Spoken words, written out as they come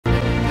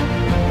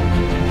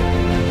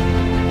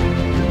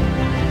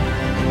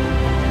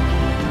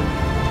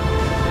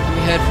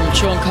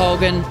Sean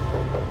Colgan,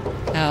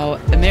 our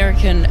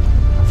American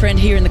friend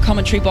here in the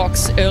commentary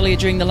box earlier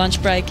during the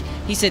lunch break.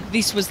 He said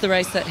this was the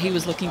race that he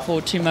was looking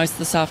forward to most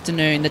this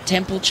afternoon. The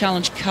Temple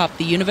Challenge Cup,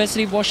 the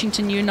University of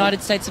Washington,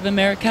 United States of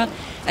America,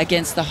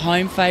 against the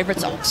home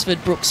favourites,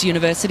 Oxford Brookes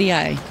University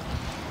A.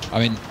 I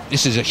mean,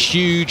 this is a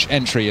huge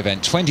entry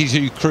event.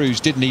 22 crews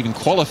didn't even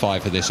qualify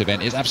for this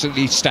event. It's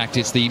absolutely stacked.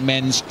 It's the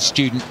men's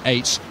student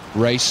 8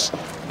 race,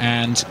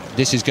 and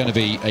this is going to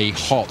be a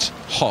hot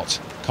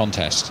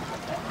contest.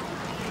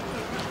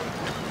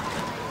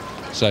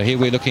 So here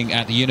we're looking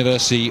at the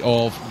University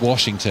of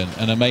Washington,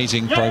 an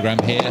amazing program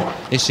here.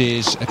 This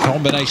is a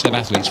combination of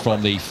athletes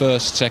from the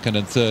first, second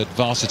and third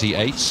varsity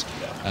 8s.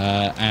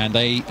 And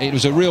it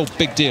was a real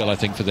big deal, I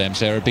think, for them,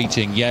 Sarah,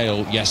 beating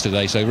Yale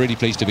yesterday. So really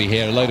pleased to be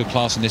here. A load of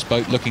class in this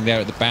boat. Looking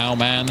there at the bow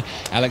man,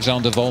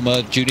 Alexander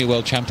Volmer, junior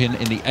world champion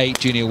in the 8,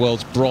 junior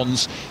world's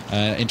bronze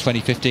in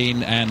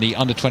 2015, and the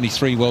under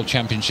 23 world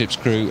championships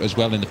crew as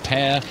well in the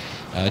pair.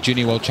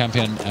 Junior world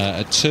champion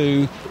at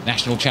 2,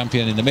 national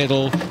champion in the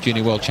middle,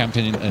 junior world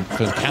champion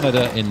for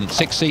Canada in the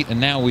 6th seat, and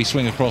now we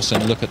swing across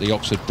and look at the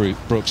Oxford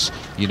Brookes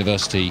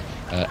University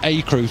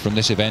A crew from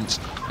this event.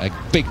 A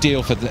big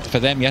deal for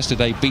them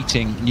yesterday,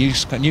 beating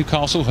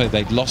Newcastle, who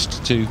they'd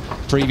lost to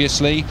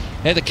previously.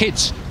 They're the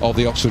kids of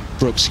the Oxford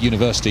Brookes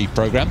University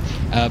programme,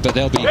 but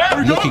they'll be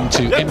looking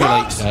to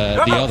emulate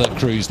the other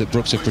crews that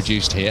Brookes have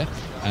produced here.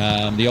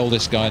 The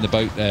oldest guy in the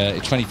boat,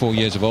 24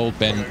 years of old,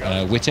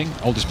 Ben Whitting,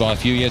 oldest by a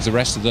few years. The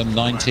rest of them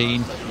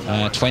 19,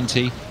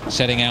 20,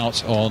 setting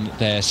out on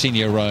their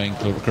senior rowing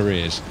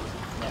careers.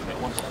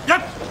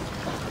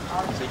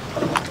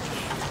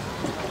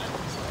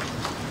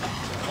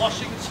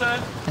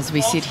 Washington. As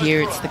we sit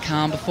here, it's the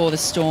calm before the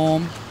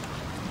storm.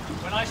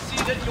 When I see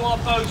that you are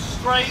both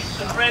straight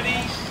and ready,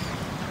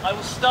 I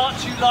will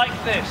start you like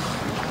this.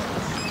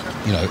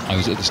 You know, I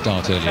was at the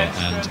start earlier,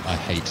 and I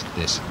hate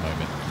this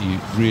moment.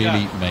 It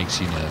really makes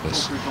you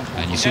nervous.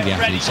 And you see the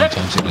athletes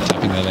sometimes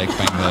tapping their legs,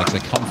 banging their legs. They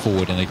come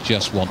forward and they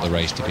just want the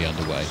race to be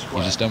underway.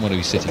 You just don't want to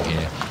be sitting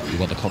here. You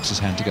want the cox's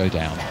hand to go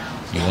down.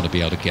 You want to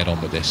be able to get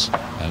on with this.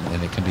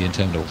 And it can be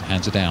interminable.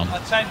 Hands are down.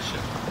 Attention.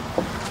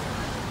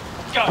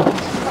 Go.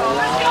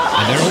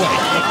 And they're away.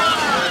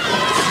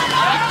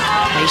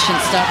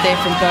 Patient start there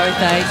from both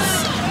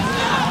 8s.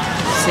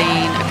 Seen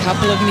a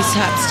couple of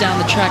mishaps down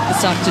the track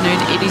this afternoon.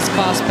 It is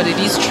fast, but it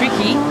is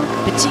tricky,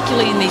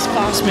 particularly in these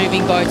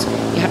fast-moving boats.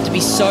 You have to be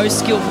so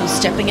skillful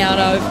stepping out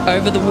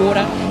over the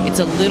water. It's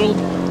a little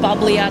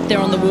bubbly out there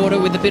on the water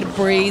with a bit of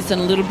breeze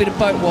and a little bit of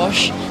boat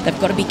wash. They've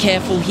got to be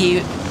careful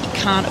here. You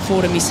can't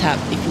afford a mishap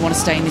if you want to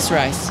stay in this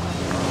race.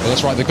 Well,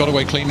 that's right, they've got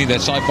away cleanly. They're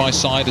side by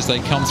side as they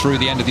come through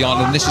the end of the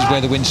island. And this is where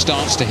the wind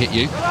starts to hit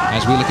you.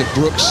 As we look at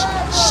Brookes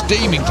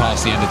steaming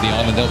past the end of the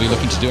island, they'll be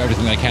looking to do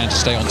everything they can to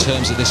stay on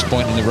terms at this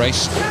point in the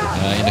race.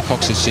 In the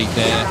cox's seat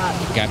there,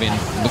 Gavin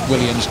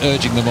McWilliams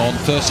urging them on.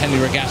 First Henley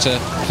Regatta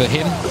for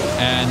him,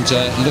 and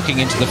looking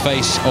into the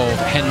face of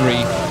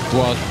Henry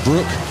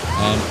Brook,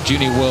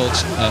 junior world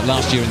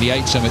last year in the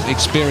 8, some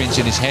experience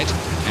in his head,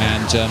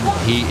 and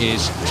he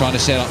is trying to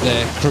set up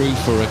their crew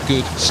for a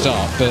good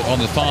start. But on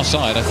the far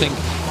side, I think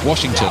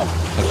Washington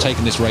have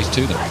taken this race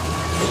to them.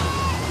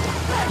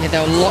 Yeah, they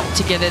were locked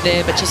together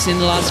there, but just in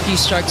the last few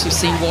strokes we've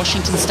seen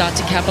Washington start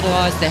to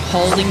capitalise. They're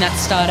holding that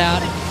start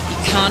out. You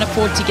can't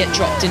afford to get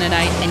dropped in an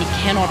 8, and you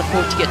cannot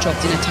afford to get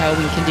dropped in a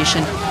tailwind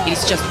condition. It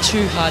is just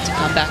too hard to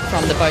come back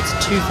from. The boats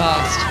are too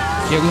fast.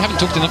 Yeah, we haven't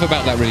talked enough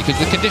about that really, because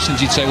the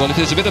conditions, you'd say, well, if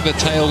there's a bit of a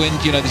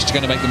tailwind, you know, this is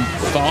going to make them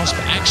fast,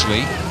 but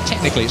actually,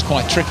 technically, it's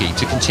quite tricky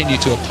to continue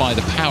to apply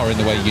the power in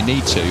the way you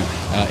need to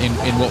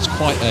in what's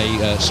quite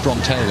a strong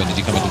tailwind as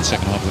you come into the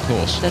second half of the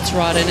course. That's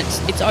right, and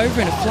it's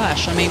over in a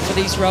flash. I mean, for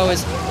these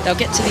rowers, they'll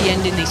get to the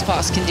end in these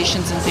fast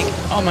conditions and think,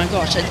 oh my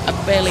gosh,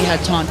 I barely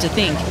had time to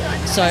think.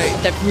 So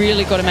they've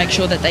really got to make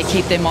sure that they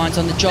keep their minds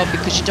on the job,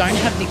 because you don't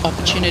have the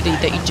opportunity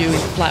that you do in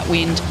flat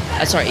wind,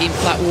 in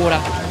flat water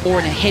or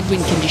in a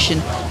headwind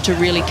condition to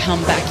really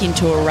come back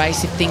into a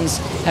race if things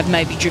have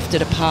maybe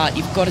drifted apart.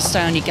 You've got to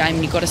stay on your game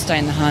and you've got to stay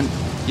in the hunt.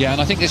 Yeah,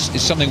 and I think this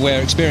is something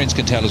where experience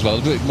can tell as well.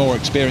 A bit more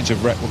experience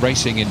of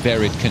racing in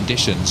varied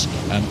conditions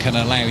can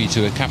allow you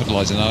to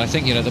capitalise on that. I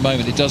think, you know, at the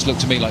moment it does look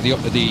to me like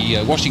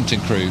the Washington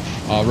crew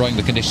are rowing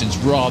the conditions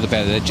rather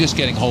better. They're just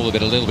getting hold of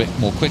it a little bit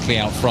more quickly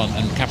out front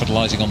and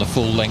capitalising on the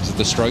full length of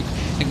the stroke.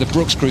 I think the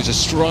Brookes crews are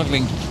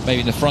struggling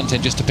maybe in the front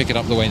end just to pick it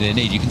up the way they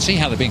need. You can see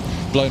how they're being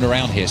blown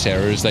around here,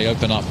 Sarah, as they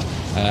open up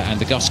and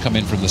the gusts come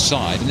in from the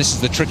side. And this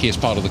is the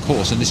trickiest part of the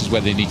course, and this is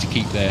where they need to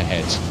keep their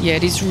heads. Yeah,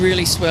 it is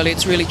really swirly.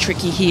 It's really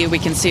tricky here. We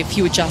can see a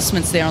few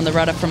adjustments there on the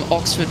rudder from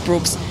Oxford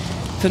Brookes.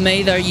 For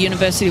me, though,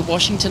 University of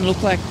Washington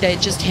look like they're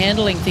just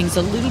handling things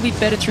a little bit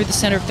better through the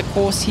centre of the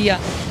course here.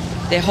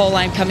 Their whole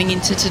aim coming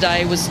into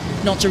today was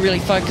not to really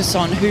focus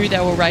on who they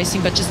were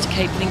racing, but just to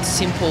keep things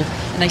simple,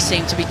 and they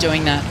seem to be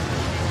doing that.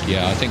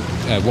 Yeah, I think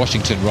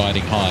Washington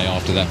riding high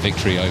after that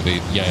victory over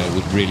Yale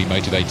would really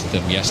motivated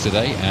them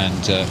yesterday,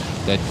 and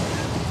it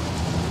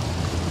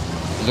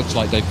looks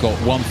like they've got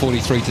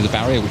 1:43 to the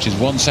barrier, which is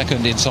 1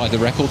 second inside the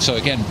record. So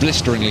again,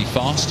 blisteringly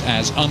fast,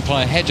 as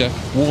umpire Hedger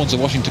warns the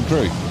Washington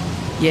crew.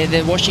 Yeah,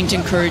 the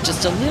Washington crew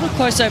just a little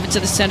close over to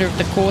the centre of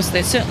the course.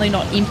 They're certainly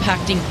not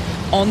impacting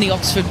on the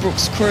Oxford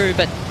Brookes crew,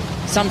 but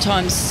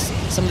sometimes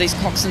some of these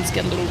coxswains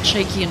get a little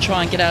cheeky and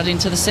try and get out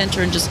into the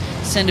centre and just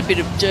send a bit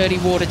of dirty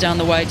water down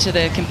the way to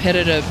their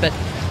competitor. But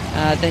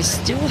they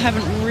still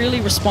haven't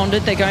really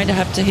responded. They're going to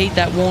have to heed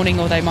that warning,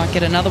 or they might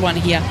get another one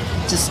here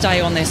to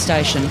stay on their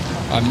station.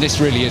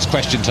 This really is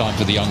question time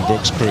for the young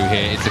Brookes crew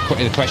here.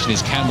 The question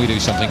is, can we do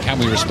something? Can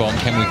we respond?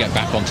 Can we get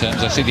back on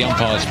terms? I see the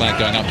umpire's flag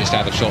going up just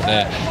out of shot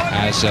there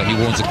as he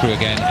warns the crew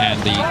again, and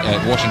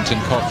the Washington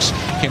cox,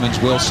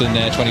 Kimmons-Wilson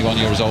there, 21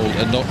 years old,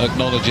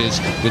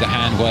 acknowledges with a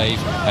hand wave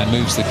and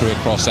moves the crew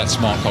across. That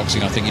smart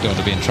coxing. I think you don't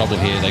want to be in trouble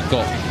here. They've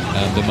got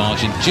the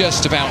margin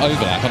just about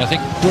overlap, and I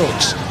think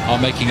Brookes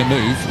are making a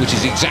move, which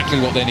is exactly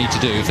what they need to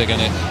do if they're going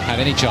to have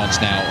any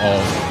chance now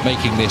of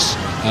making this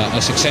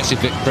a successive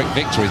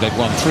victory. They've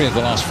won 3 of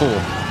the last 4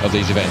 of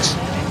these events.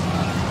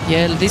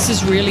 Yeah, this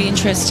is really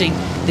interesting.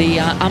 The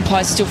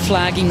umpire's still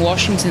flagging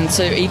Washington,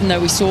 so even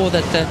though we saw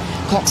that the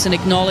coxswain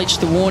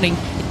acknowledged the warning,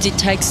 it did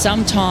take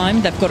some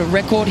time. They've got a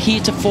record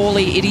here to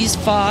Fawley. It is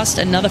fast,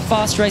 another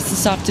fast race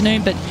this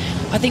afternoon, but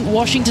I think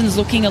Washington's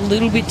looking a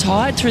little bit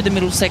tired through the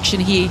middle section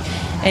here,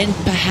 and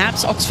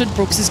perhaps Oxford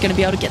Brookes is going to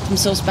be able to get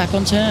themselves back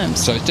on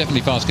terms. So it's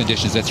definitely fast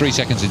conditions. They're 3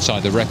 seconds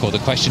inside the record. The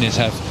question is,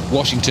 have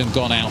Washington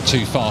gone out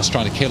too fast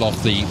trying to kill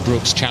off the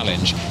Brookes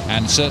challenge?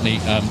 And certainly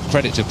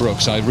credit to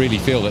Brookes. I really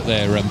feel that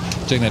they're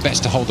doing their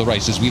best to hold the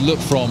race. As we look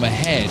from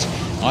ahead,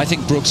 I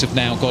think Brookes have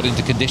now got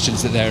into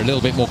conditions that they're a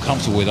little bit more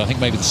comfortable with. I think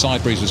maybe the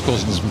side breeze was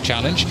causing them some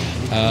challenge.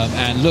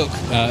 And look,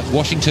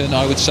 Washington,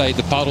 I would say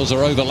the puddles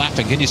are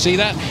overlapping. Can you see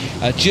that?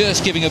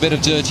 Just giving a bit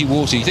of dirty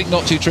water. You think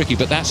not too tricky,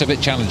 but that's a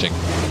bit challenging.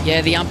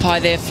 Yeah, the umpire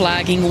there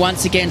flagging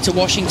once again to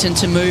Washington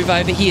to move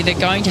over here. They're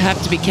going to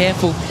have to be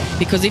careful,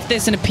 because if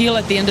there's an appeal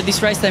at the end of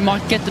this race, they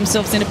might get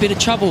themselves in a bit of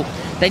trouble.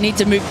 They need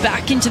to move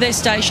back into their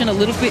station a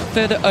little bit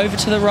further over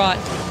to the right.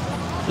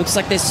 Looks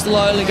like they're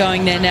slowly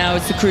going there now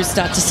as the crews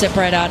start to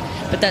separate out,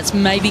 but that's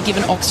maybe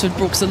given Oxford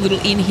Brookes a little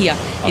in here.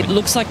 It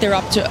looks like they're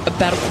up to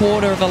about a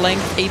quarter of a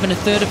length, even a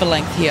third of a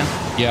length here.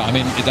 Yeah, I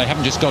mean, they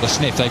haven't just got a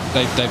sniff.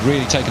 They've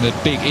really taken a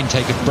big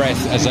intake of breath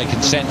as they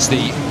can sense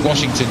the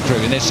Washington crew.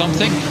 And there's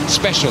something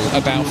special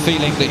about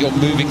feeling that you're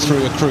moving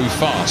through a crew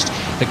fast.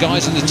 The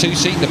guys in the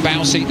 2-seat, the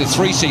bow seat, the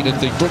 3-seat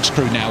of the Brookes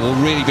crew now will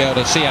really be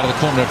able to see out of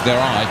the corner of their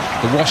eye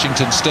the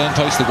Washington stern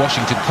post, the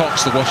Washington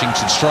cox, the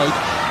Washington stroke,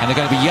 and they're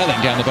going to be yelling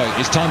down the boat,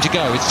 "It's time to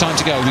go, it's time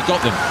to go, we've got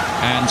them."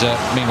 And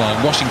meanwhile,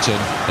 in Washington,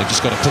 they've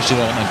just got to push it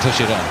on and push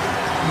it on.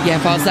 Yeah,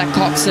 if I was that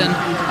coxswain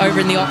over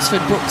in the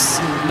Oxford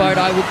Brookes boat,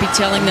 I would be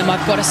telling them,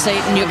 "I've got a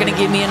seat and you're going to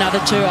give me another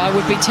 2. I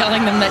would be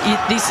telling them that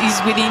this is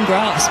within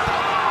grasp.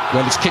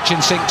 Well, it's kitchen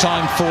sink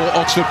time for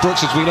Oxford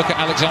Brookes as we look at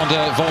Alexander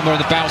Vollmer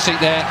in the bow seat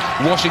there.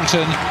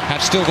 Washington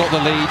have still got the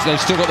lead. They've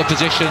still got the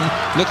position.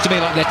 Looks to me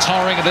like they're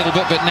tiring a little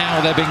bit, but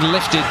now they're being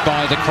lifted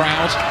by the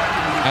crowd.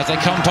 As they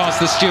come past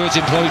the stewards'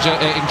 enclosure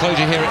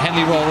here at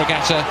Henley Royal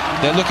Regatta,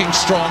 they're looking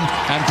strong,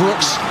 and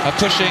Brookes are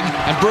pushing,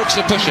 and Brookes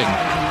are pushing.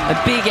 A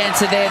big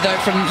answer there, though,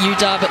 from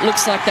UW. It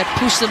looks like they've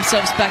pushed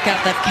themselves back out.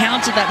 They've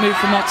countered that move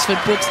from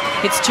Oxford Brookes.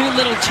 It's too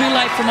little, too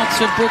late from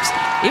Oxford Brookes.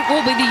 It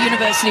will be the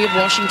University of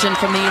Washington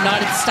from the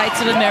United States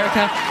of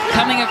America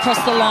coming across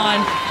the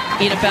line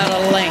in about a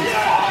length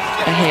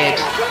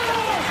ahead.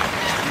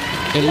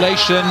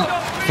 Elation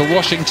for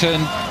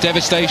Washington,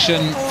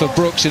 devastation for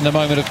Brookes in the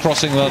moment of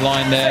crossing the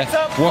line there.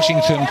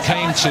 Washington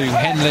came to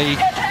Henley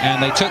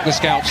and they took the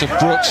scalps of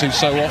Brookes, who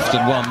so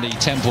often won the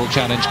Temple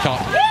Challenge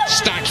Cup,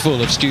 stacked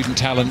full of student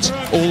talent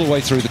all the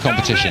way through the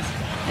competition.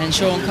 And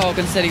Sean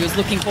Colgan said he was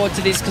looking forward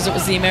to this because it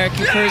was the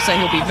American crew, so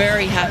he'll be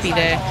very happy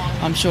there,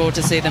 I'm sure,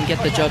 to see them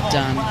get the job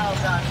done.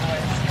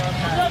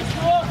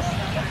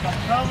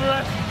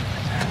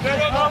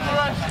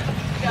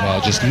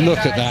 Well, just look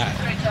at that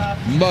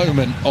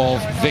moment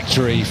of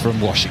victory from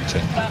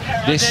Washington.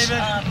 This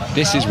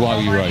is why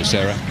we row,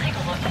 Sarah.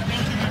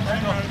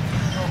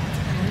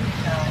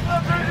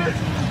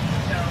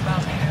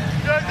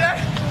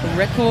 The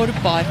record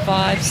by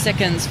 5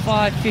 seconds,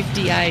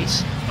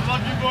 5:58.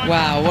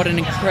 Wow, what an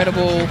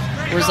incredible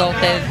result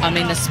there. I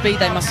mean, the speed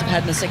they must have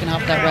had in the second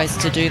half of that race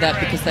to do that,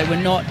 because they were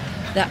not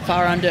that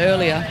far under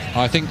earlier.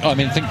 I think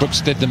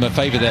Brookes did them a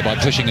favour there by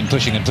pushing and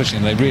pushing and pushing,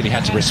 and they really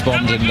had to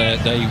respond, and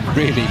they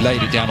really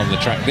laid it down on the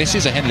track. This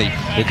is a Henley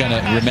we're going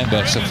to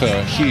remember for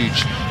a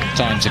huge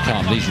time to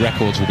come. These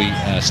records will be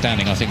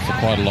standing, I think, for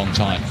quite a long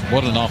time.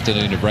 What an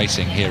afternoon of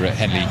racing here at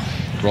Henley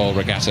Royal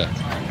Regatta.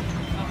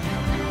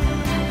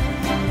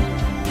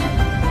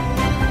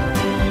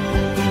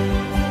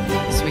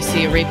 So we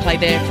see a replay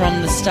there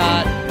from the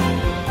start.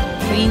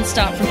 Clean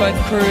start from both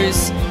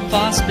crews.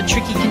 Fast but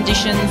tricky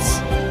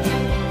conditions.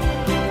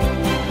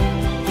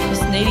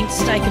 Needing to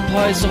stay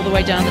composed all the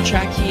way down the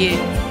track here.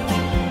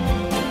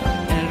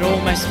 And it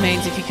almost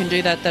means, if you can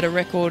do that, that a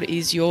record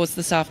is yours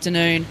this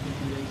afternoon.